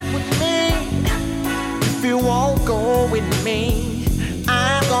won't go with me,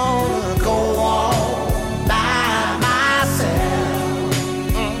 I'm gonna go all by myself.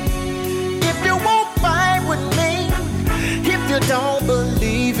 If you won't fight with me, if you don't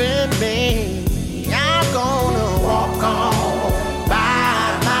believe in me, I'm gonna walk on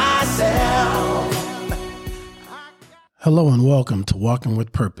by myself. Hello and welcome to Walking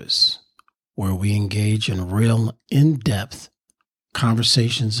with Purpose, where we engage in real, in-depth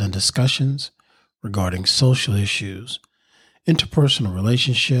conversations and discussions regarding social issues, interpersonal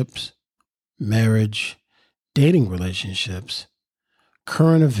relationships, marriage, dating relationships,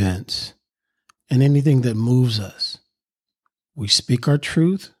 current events, and anything that moves us. We speak our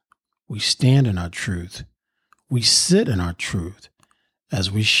truth, we stand in our truth, we sit in our truth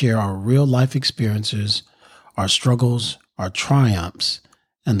as we share our real life experiences, our struggles, our triumphs,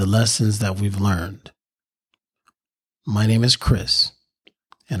 and the lessons that we've learned. My name is Chris,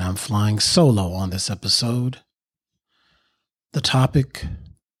 and I'm flying solo on this episode. The topic,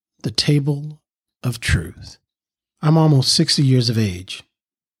 the table of truth. I'm almost 60 years of age.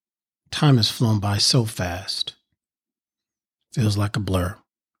 Time has flown by so fast. Feels like a blur.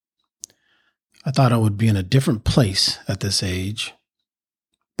 I thought I would be in a different place at this age,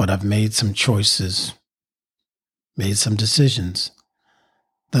 but I've made some choices, made some decisions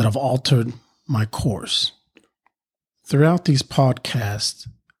that have altered my course. Throughout these podcasts,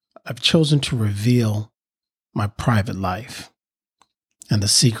 I've chosen to reveal my private life and the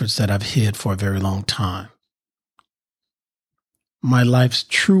secrets that I've hid for a very long time. My life's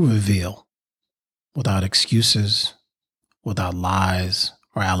true reveal, without excuses, without lies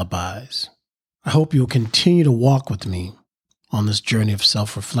or alibis. I hope you'll continue to walk with me on this journey of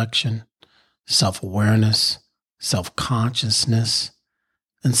self-reflection, self-awareness, self-consciousness,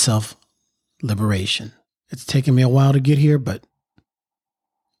 and self-liberation. It's taken me a while to get here, but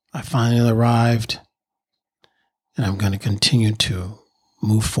I finally arrived, and I'm going to continue to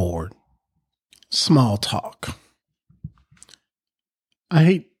move forward. Small talk. I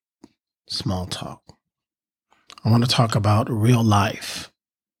hate small talk. I want to talk about real life.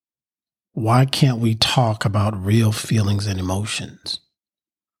 Why can't we talk about real feelings and emotions?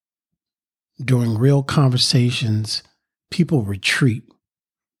 During real conversations, people retreat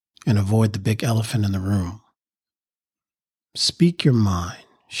and avoid the big elephant in the room. Speak your mind.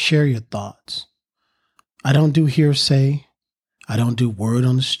 Share your thoughts. I don't do hearsay. I don't do word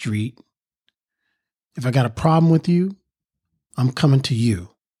on the street. If I got a problem with you, I'm coming to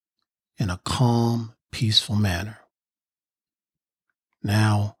you in a calm, peaceful manner.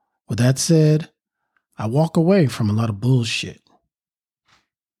 Now, with that said, I walk away from a lot of bullshit.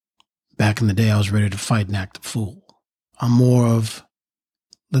 Back in the day, I was ready to fight and act a fool. I'm more of,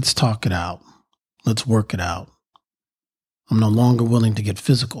 let's talk it out. Let's work it out. I'm no longer willing to get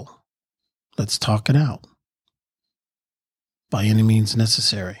physical. Let's talk it out. By any means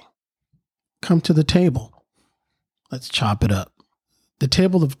necessary. Come to the table. Let's chop it up. The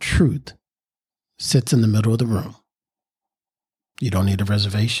table of truth sits in the middle of the room. You don't need a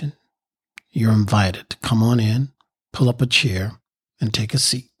reservation. You're invited to come on in, pull up a chair, and take a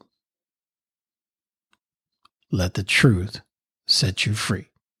seat. Let the truth set you free.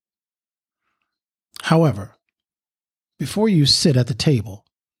 However, before you sit at the table,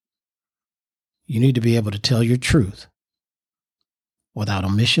 you need to be able to tell your truth without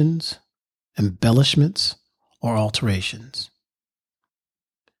omissions, embellishments, or alterations.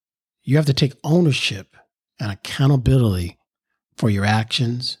 You have to take ownership and accountability for your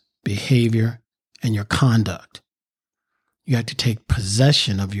actions, behavior, and your conduct. You have to take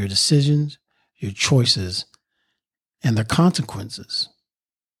possession of your decisions, your choices, and their consequences.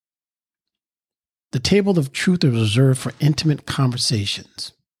 The table of truth is reserved for intimate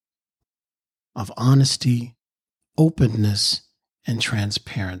conversations of honesty, openness, and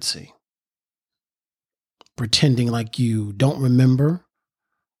transparency. Pretending like you don't remember,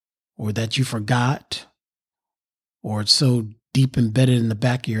 or that you forgot, or it's so deep embedded in the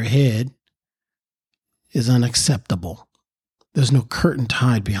back of your head is unacceptable. There's no curtain to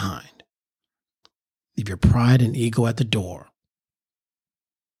hide behind. Leave your pride and ego at the door.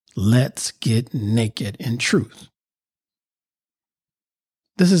 Let's get naked in truth.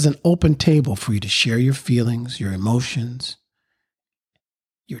 This is an open table for you to share your feelings, your emotions,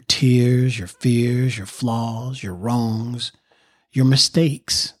 your tears, your fears, your flaws, your wrongs, your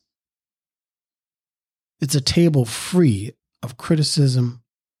mistakes. It's a table free of criticism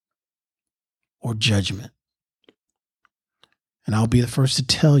or judgment. And I'll be the first to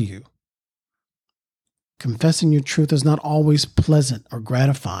tell you, confessing your truth is not always pleasant or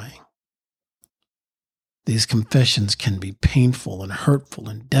gratifying. These confessions can be painful and hurtful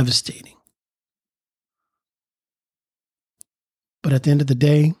and devastating. But at the end of the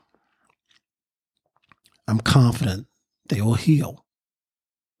day, I'm confident they will heal.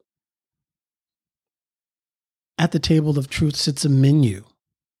 At the table of truth sits a menu.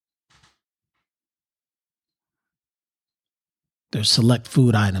 There's select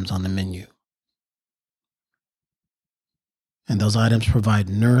food items on the menu. And those items provide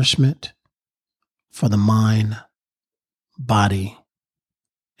nourishment for the mind, body,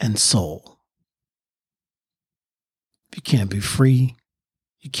 and soul. If you can't be free,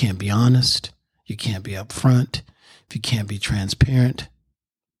 you can't be honest, you can't be upfront, if you can't be transparent,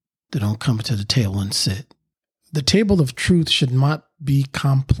 then don't come to the table and sit. The table of truth should not be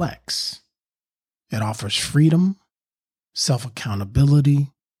complex. It offers freedom,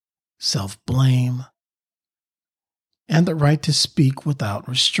 self-accountability, self-blame, and the right to speak without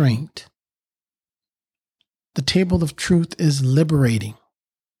restraint. The table of truth is liberating,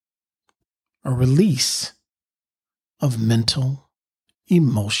 a release of mental,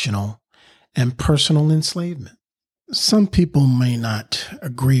 emotional, and personal enslavement. Some people may not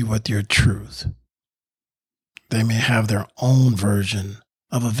agree with your truth. They may have their own version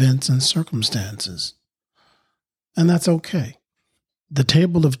of events and circumstances, and that's okay. The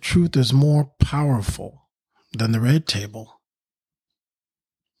table of truth is more powerful than the red table.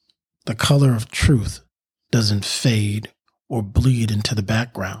 The color of truth doesn't fade or bleed into the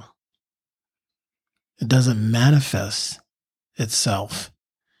background. It doesn't manifest itself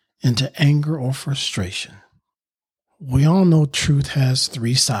into anger or frustration. We all know truth has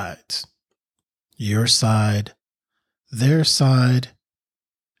three sides: your side, their side,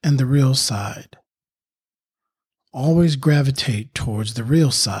 and the real side. Always gravitate towards the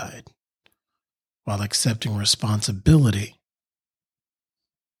real side while accepting responsibility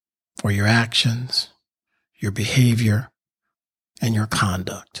for your actions, your behavior, and your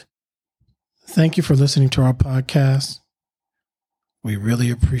conduct. Thank you for listening to our podcast. We really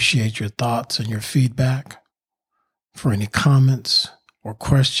appreciate your thoughts and your feedback. For any comments or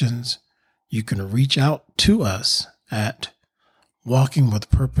questions, you can reach out to us at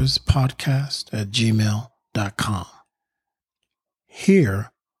walkingwithpurposepodcast@gmail.com.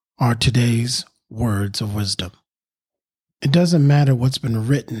 Here are today's words of wisdom. It doesn't matter what's been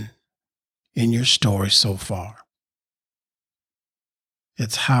written in your story so far.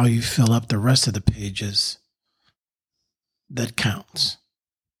 It's how you fill up the rest of the pages that counts.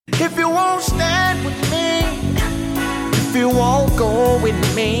 If you won't stand with me, if you won't go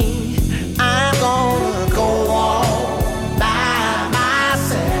with me, I'm gonna go on.